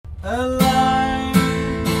alive,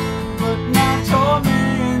 but not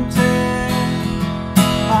tormented.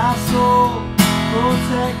 My soul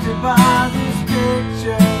protected by this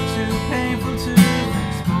picture, too painful to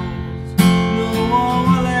expose. No one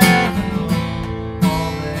will ever know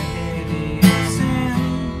all the hideous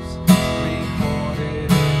sins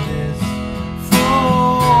recorded in this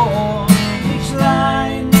form. Each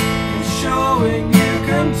line is showing you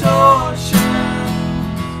contortions.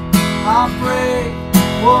 I pray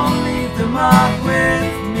won't leave the mark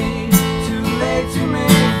with me. Too late to make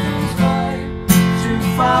things right, too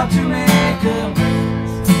far to make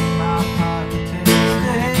amends. My pocket takes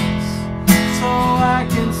the hits so I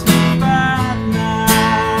can sleep at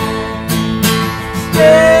night.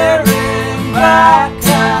 Staring back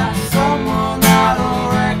at someone I don't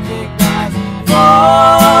recognize,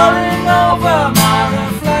 falling over my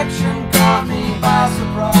reflection caught me by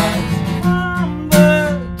surprise.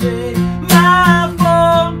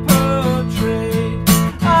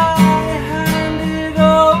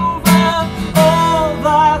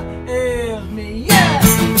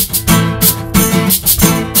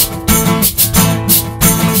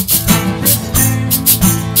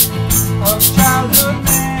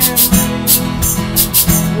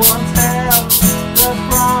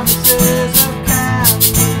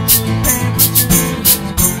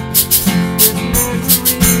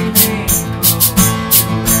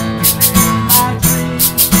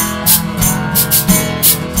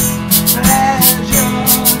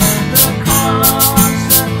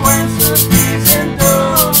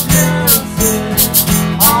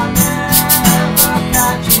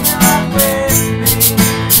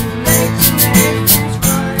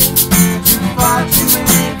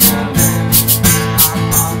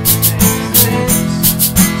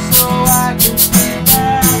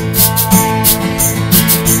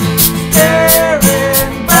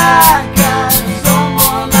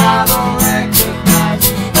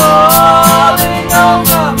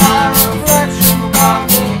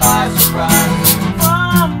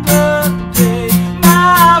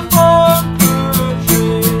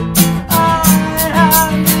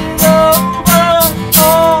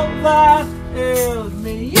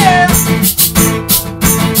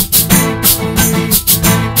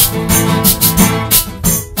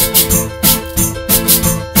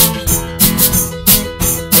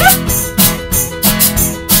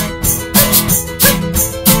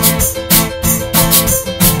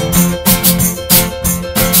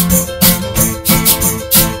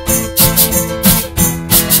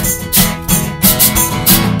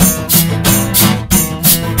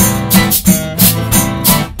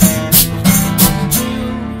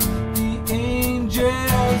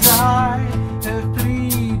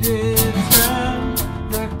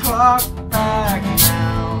 Back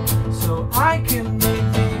now, so I can make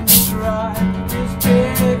things right. This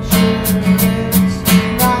picture is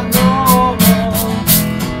not normal.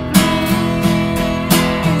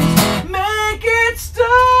 Please make it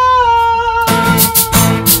stop.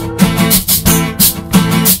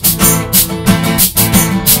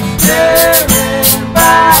 Staring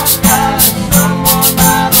back at someone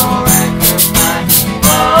I don't recognize,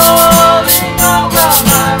 falling over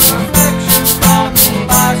my reflection caught me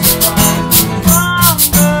by surprise.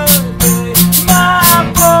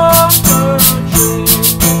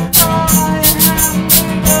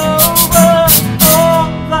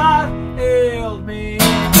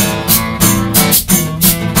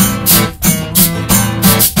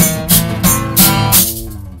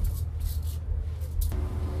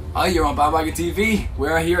 Hi, you're on TheBandWagonTv.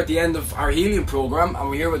 We're here at the end of our Helium program, and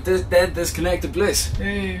we're here with Disconnected Bliss.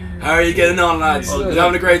 Hey. How are you getting on, lads? Hey. You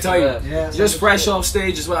having a great time? Yeah. Just fresh off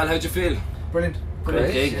stage as well. How'd you feel? Brilliant.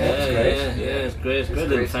 Great gig, Yeah, it's great. Great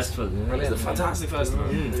little festival. Yeah. It was a fantastic festival.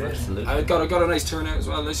 Absolutely. I got a nice turnout as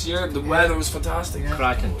well this year. The weather was fantastic.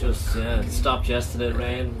 Cracking, just it stopped yesterday, it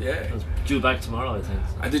rained. Yeah. It's due back tomorrow, I think.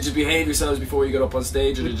 And did you behave yourselves before you got up on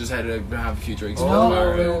stage, or did you just had to have a few drinks?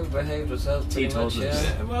 No, behaved ourselves pretty much,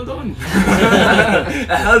 Yeah, well done.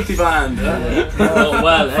 A healthy band. Oh,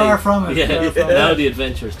 well, Far from it. Yeah, now the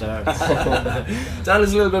adventure starts. Tell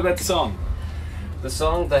us a little bit about the song. The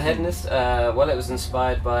song, The Hedonist, well, it was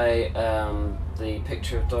inspired by the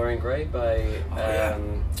picture of Dorian Gray by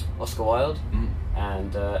Oscar Wilde,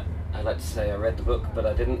 and I'd like to say I read the book, but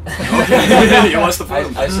I didn't. You watched the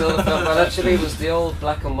film? I saw the film, but actually it was the old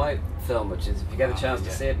black and white film, which is, if you get a chance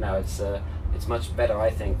to see it now, it's much better,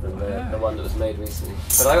 I think, than the one that was made recently.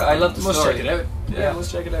 But I love the story. Must check it out. Yeah,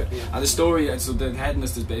 let's check it out. Yeah. And the story, so the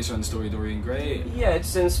Hedonist is based on the story of Dorian Gray. Yeah,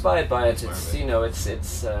 it's inspired by it. It's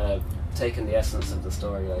taken the essence of the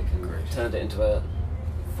story, like, and turned it into a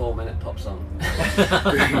 4-minute pop song.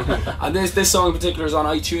 And this song in particular is on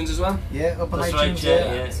iTunes as well? Yeah, up on That's iTunes. right,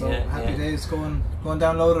 yeah, So yeah, happy yeah. days. Go and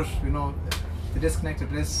download it. You know, the Disconnected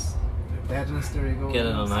Bliss, the Hedonist. There you go. Get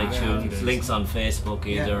it on iTunes, days. links on Facebook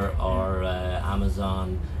either, or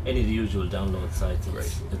Amazon, any of the usual download sites.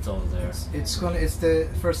 It's all there. It's the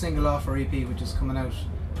first single off our EP, which is coming out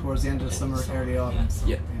towards the end of the summer, early autumn. So,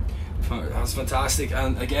 Yeah. That's fantastic,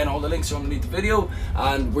 and again all the links are underneath the video,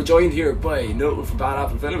 and we're joined here by Noel from Bad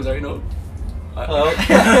Apple Films. Are you Noel? Hello.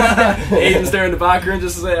 Aiden's there in the background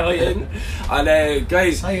just to say hi, Aiden. And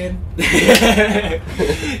guys, Hi, Ian.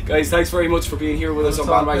 guys, thanks very much for being here with us on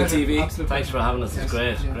Bandwagon TV. Thanks for having us. It's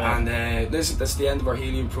great. Yeah. great. And listen, that's the end of our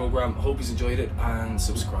Helium program. Hope you enjoyed it, and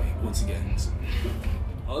subscribe once again.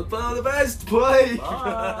 All the best. Bye.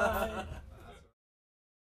 Bye.